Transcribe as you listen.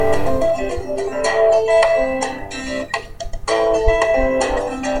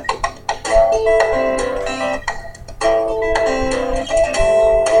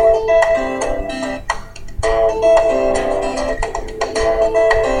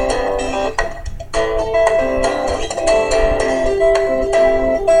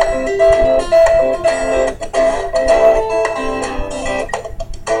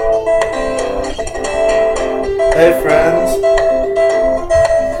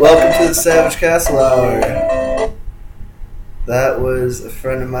Welcome to the Savage Castle Hour. That was a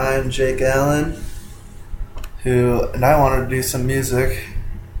friend of mine, Jake Allen, and I wanted to do some music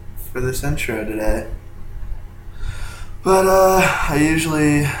for this intro today. But I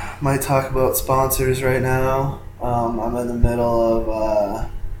usually might talk about sponsors right now. I'm in the middle of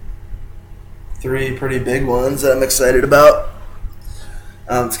three pretty big ones that I'm excited about.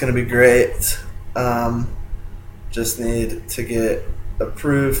 It's going to be great. Just need to get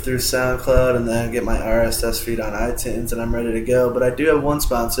approved through SoundCloud and then get my RSS feed on iTunes, and I'm ready to go. But I do have one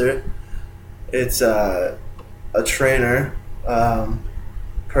sponsor. It's a trainer,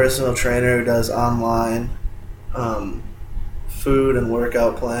 personal trainer who does online food and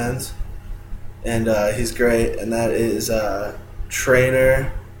workout plans, and he's great. And that is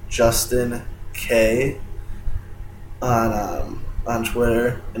Trainer Justin K on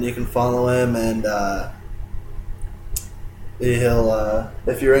Twitter, and you can follow him, and he'll,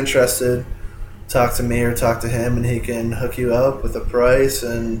 if you're interested, talk to me or talk to him, and he can hook you up with a price.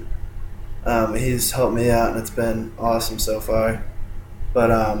 And he's helped me out, and it's been awesome so far.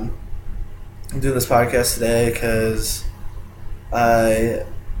 But I'm doing this podcast today because I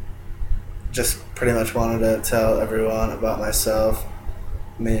just pretty much wanted to tell everyone about myself.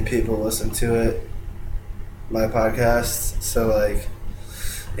 Many people listen to it, my podcast, so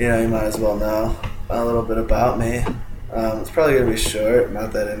you might as well know a little bit about me. It's probably going to be short,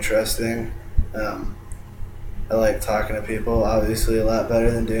 not that interesting. I like talking to people, obviously, a lot better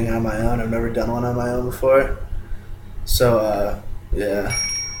than doing it on my own. I've never done one on my own before. So, yeah,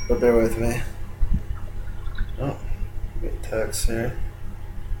 but bear with me. Oh, get text here.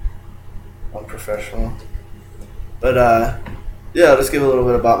 Unprofessional. But, yeah, I'll just give a little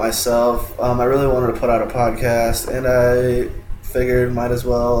bit about myself. I really wanted to put out a podcast, and I figured might as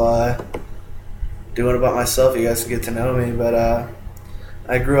well do it about myself. You guys can get to know me. But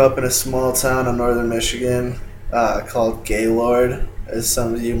I grew up in a small town in northern Michigan called Gaylord, as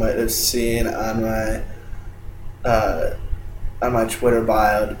some of you might have seen on my Twitter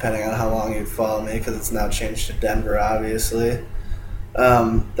bio, depending on how long you follow me, because it's now changed to Denver, obviously.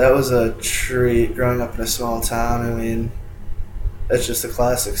 That was a treat growing up in a small town. I mean, it's just the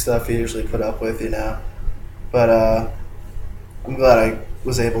classic stuff you usually put up with, But I'm glad I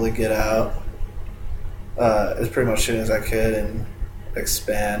was able to get out as pretty much soon as I could and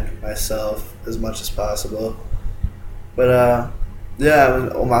expand myself as much as possible. But yeah,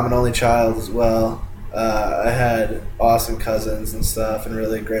 I'm an only child as well. I had awesome cousins and stuff, and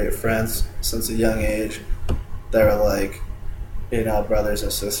really great friends since a young age that were brothers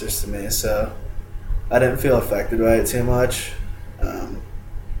and sisters to me. So I didn't feel affected by it too much.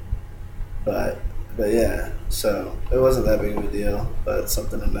 But yeah, so it wasn't that big of a deal, but it's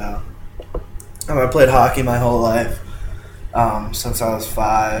something to know. I played hockey my whole life, since I was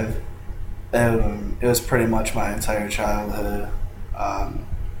 5. It was pretty much my entire childhood. I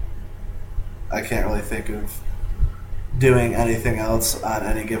can't really think of doing anything else on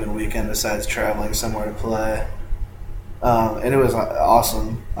any given weekend besides traveling somewhere to play. And it was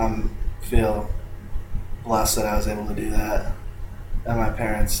awesome. I feel blessed that I was able to do that. And my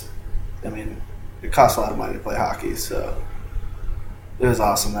parents, it costs a lot of money to play hockey, so it was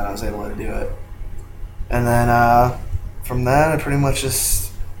awesome that I was able to do it. And then from that, I pretty much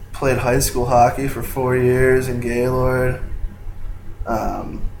just played high school hockey for 4 years in Gaylord.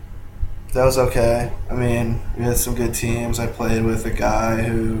 That was okay. We had some good teams. I played with a guy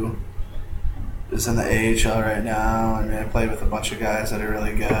who is in the AHL right now. I played with a bunch of guys that are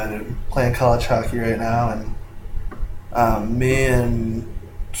really good and playing college hockey right now. And me and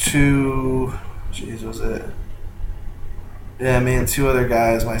me and two other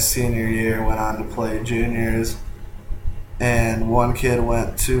guys my senior year went on to play juniors, and one kid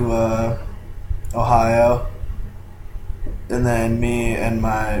went to Ohio, and then me and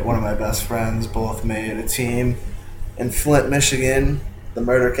one of my best friends both made a team in Flint, Michigan, the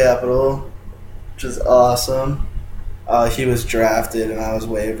murder capital, which is awesome. He was drafted and I was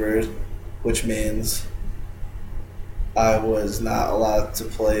waived, which means I was not allowed to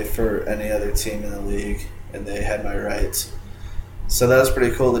play for any other team in the league, and they had my rights. So that was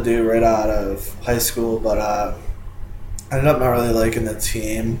pretty cool to do right out of high school, but I ended up not really liking the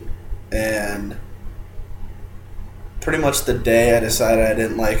team, and pretty much the day I decided I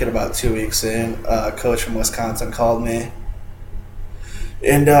didn't like it, about 2 weeks in, a coach from Wisconsin called me,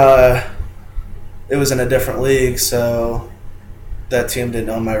 and it was in a different league, so that team didn't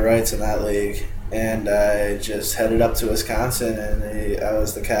own my rights in that league. And I just headed up to Wisconsin, and I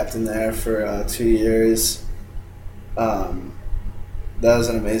was the captain there for 2 years. That was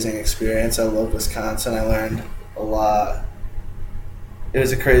an amazing experience. I love Wisconsin. I learned a lot it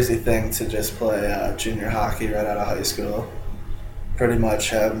was a crazy thing to just play junior hockey right out of high school. Pretty much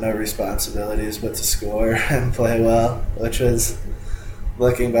have no responsibilities but to score and play well, which was,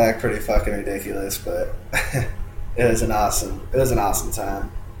 looking back, pretty fucking ridiculous. But it was an awesome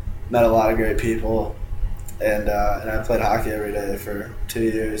time. Met a lot of great people, and I played hockey every day for 2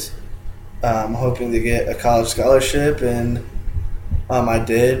 years. Hoping to get a college scholarship, and I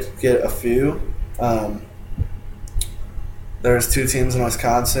did get a few. There's 2 teams in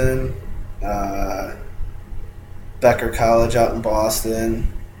Wisconsin, Becker College out in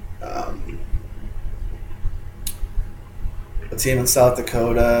Boston, a team in South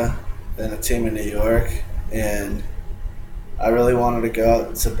Dakota, and a team in New York. And I really wanted to go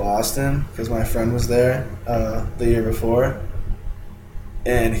out to Boston because my friend was there the year before,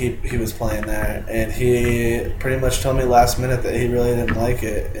 and he was playing there, and he pretty much told me last minute that he really didn't like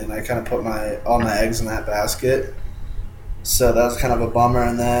it, and I kind of put all my eggs in that basket. So that was kind of a bummer.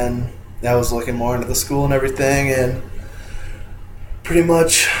 And then I was looking more into the school and everything, and pretty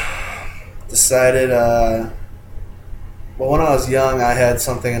much decided, when I was young, I had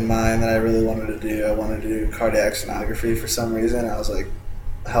something in mind that I really wanted to do. I wanted to do cardiac sonography for some reason. I was like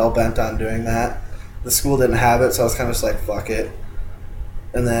hell-bent on doing that. The school didn't have it, so I was kind of just like, fuck it.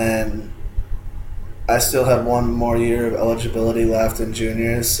 And then I still had 1 more year of eligibility left in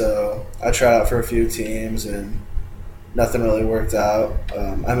juniors, so I tried out for a few teams, and nothing really worked out.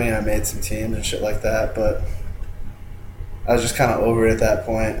 I made some teams and shit like that, but I was just kind of over it at that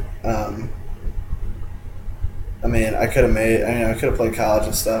point. I could have played college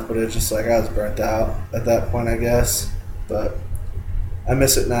and stuff, but it was just like I was burnt out at that point, I guess. But I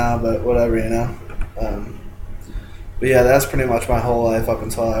miss it now, but whatever, you know. But yeah, that's pretty much my whole life up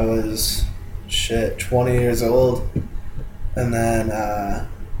until I was 20 years old. And then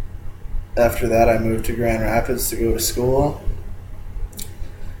after that, I moved to Grand Rapids to go to school.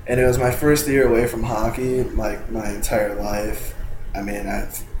 And it was my first year away from hockey, like my entire life.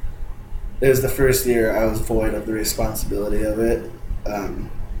 It was the first year I was void of the responsibility of it.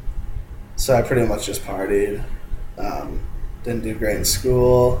 So I pretty much just partied. Didn't do great in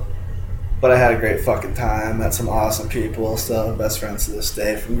school, but I had a great fucking time. Met some awesome people. Still have best friends to this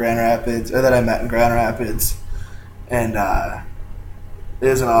day from Grand Rapids, or that I met in Grand Rapids. And it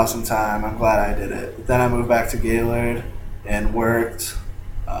was an awesome time. I'm glad I did it. Then I moved back to Gaylord and worked.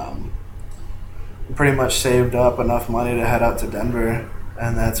 Pretty much saved up enough money to head out to Denver,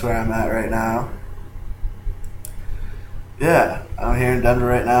 and that's where I'm at right now. Yeah, I'm here in Denver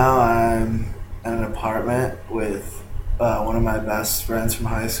right now. I'm in an apartment with one of my best friends from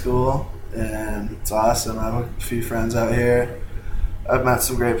high school, and it's awesome. I have a few friends out here. I've met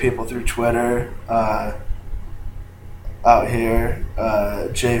some great people through Twitter out here.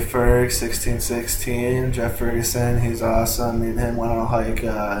 Jay Ferg, 1616, Jeff Ferguson, he's awesome. Me and him went on a hike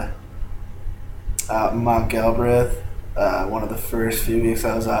out in Mount Galbraith. One of the first few weeks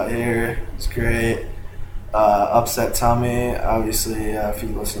I was out here. It was great. Upset Tummy, obviously, if you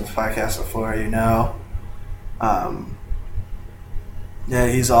listened to the podcast before, you know. Yeah,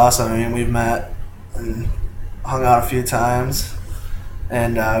 he's awesome. We've met and hung out a few times,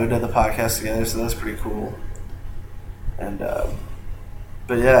 and we did the podcast together, so that was pretty cool. And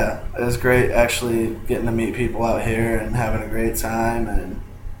but yeah, it was great actually getting to meet people out here and having a great time, and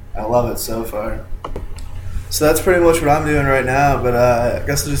I love it so far. So that's pretty much what I'm doing right now, but I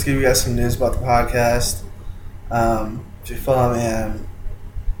guess I'll just give you guys some news about the podcast. If you follow me on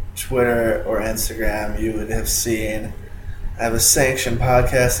Twitter or Instagram, you would have seen I have a sanctioned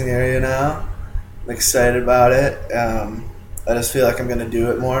podcasting area now. I'm excited about it. I just feel like I'm going to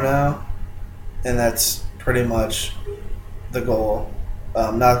do it more now, and that's pretty much the goal.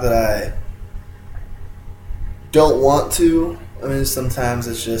 Not that I don't want to. Sometimes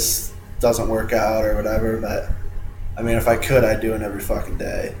it just doesn't work out or whatever, but if I could, I'd do it every fucking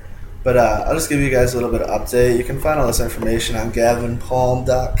day. But I'll just give you guys a little bit of update. You can find all this information on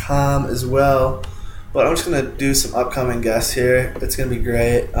gavinpalm.com as well. But I'm just going to do some upcoming guests here. It's going to be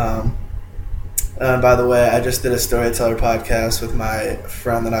great. And by the way, I just did a Storyteller podcast with my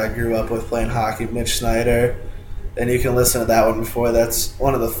friend that I grew up with playing hockey, Mitch Snyder. And you can listen to that one before. That's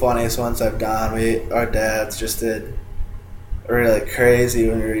one of the funniest ones I've done. Our dads just did really crazy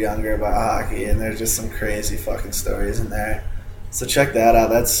when we were younger about hockey, and there's just some crazy fucking stories in there. So check that out.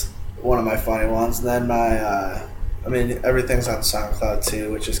 That's one of my funny ones. And then everything's on SoundCloud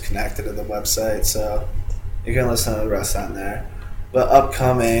too, which is connected to the website, so you can listen to the rest on there. But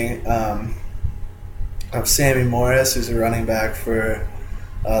upcoming, I have Sammy Morris, who's a running back for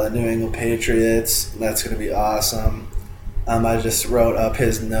the New England Patriots. And that's going to be awesome. I just wrote up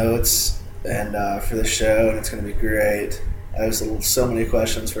his notes and for the show, and it's going to be great. I have so many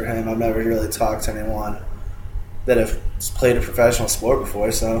questions for him. I've never really talked to anyone that have played a professional sport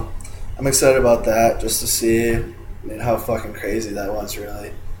before, so I'm excited about that just to see how fucking crazy that was,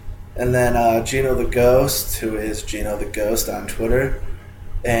 really. And then Gino the Ghost, who is Gino the Ghost on Twitter,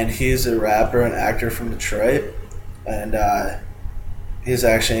 and he's a rapper and actor from Detroit, and he's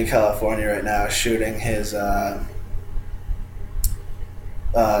actually in California right now shooting his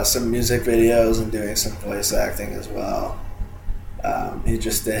some music videos and doing some voice acting as well. He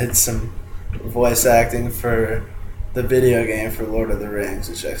just did some voice acting for the video game for Lord of the Rings,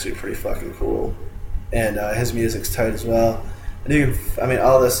 which is actually pretty fucking cool. And his music's tight as well. And you can,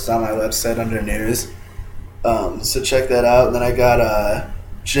 all this is on my website under news. So check that out. And then I got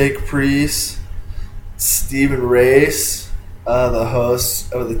Jake Priest, Stephen Race, the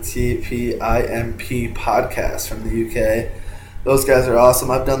hosts of the TPIMP podcast from the UK. Those guys are awesome.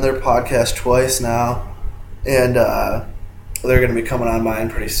 I've done their podcast twice now, and they're going to be coming on mine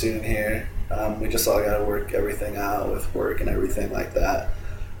pretty soon here. We just all got to work everything out with work and everything like that.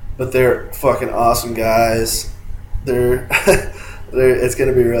 But they're fucking awesome guys. It's going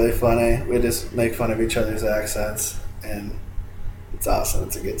to be really funny. We just make fun of each other's accents, and it's awesome.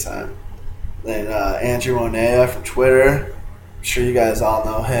 It's a good time. Then Andrew Monea from Twitter. I'm sure you guys all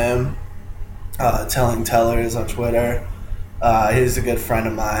know him. Telling Tellers on Twitter. He's a good friend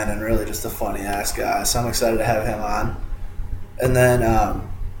of mine and really just a funny-ass guy, so I'm excited to have him on. And then,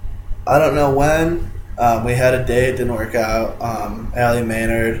 I don't know when, we had a date, didn't work out. Allie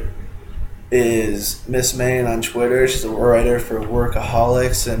Maynard is Miss Maine on Twitter. She's a writer for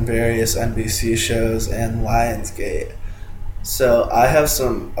Workaholics and various NBC shows and Lionsgate. So I have a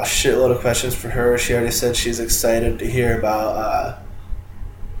shitload of questions for her. She already said she's excited to hear about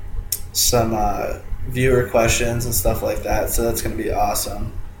some viewer questions and stuff like that, so that's going to be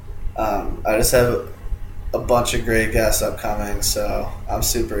awesome. I just have a bunch of great guests upcoming, so I'm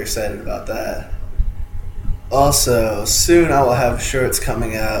super excited about that. Also, soon I will have shirts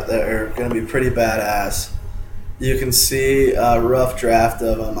coming out that are going to be pretty badass. You can see a rough draft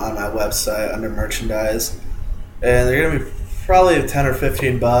of them on my website under merchandise, and they're going to be probably 10 or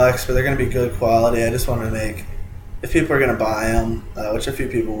 15 bucks, but they're going to be good quality. I just want to make, if people are going to buy them, which a few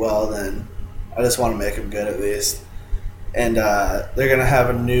people will, then I just want to make them good at least. And they're going to have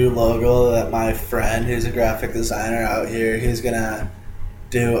a new logo that my friend, who's a graphic designer out here, he's going to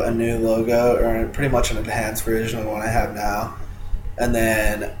do a new logo, or pretty much an enhanced version of the one I have now. And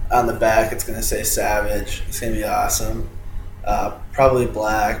then on the back, it's going to say Savage. It's going to be awesome. Probably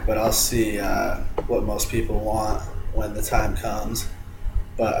black, but I'll see what most people want when the time comes.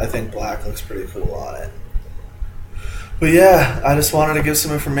 But I think black looks pretty cool on it. But yeah, I just wanted to give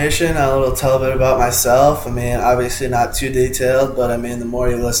some information, a little tell a bit about myself. Obviously not too detailed, but the more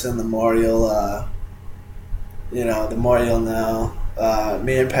you listen, the more you'll, the more you'll know.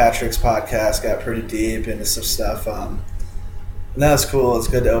 Me and Patrick's podcast got pretty deep into some stuff, and that's cool. It's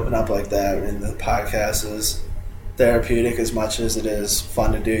good to open up like that. The podcast is therapeutic as much as it is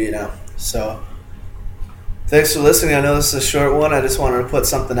fun to do, So thanks for listening. I know this is a short one. I just wanted to put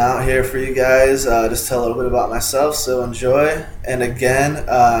something out here for you guys, just tell a little bit about myself, so enjoy. And again,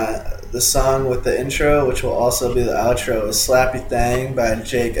 the song with the intro, which will also be the outro, is Slappy Thang by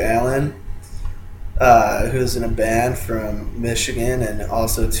Jake Allen, who's in a band from Michigan and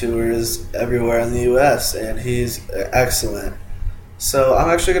also tours everywhere in the U.S., and he's excellent. So I'm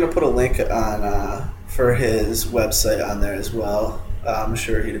actually going to put a link on for his website on there as well. I'm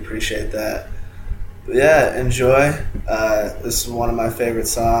sure he'd appreciate that. But yeah, enjoy. This is one of my favorite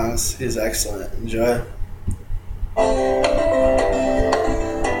songs. He's excellent. Enjoy.